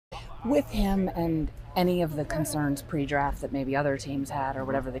With him and any of the concerns pre-draft that maybe other teams had or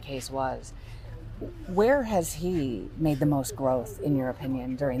whatever the case was, where has he made the most growth, in your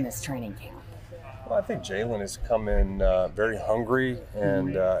opinion, during this training camp? Well, I think Jalen has come in very hungry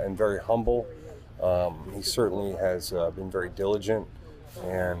and very humble. He certainly has been very diligent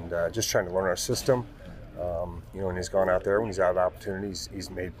and just trying to learn our system. And he's gone out there when he's had opportunities,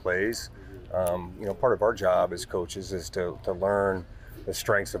 he's made plays. Part of our job as coaches is to learn the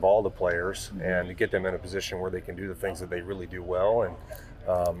strengths of all the players and to get them in a position where they can do the things that they really do well.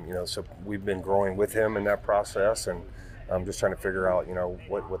 So we've been growing with him in that process, and I'm just trying to figure out,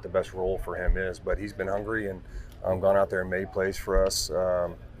 what the best role for him is. But he's been hungry and gone out there and made plays for us,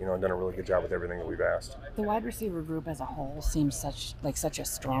 and done a really good job with everything that we've asked. The wide receiver group as a whole seems such a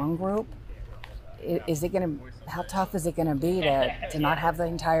strong group. Is it going to? How tough is it going to be to not have the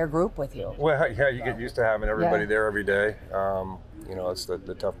entire group with you? Well, yeah, you get used to having everybody Yeah. there every day. It's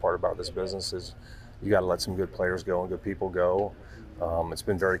the tough part about this business is you got to let some good players go and good people go. It's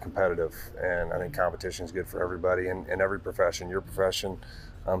been very competitive, and I think competition is good for everybody in every profession. Your profession,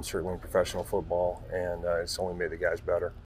 certainly in professional football, and it's only made the guys better.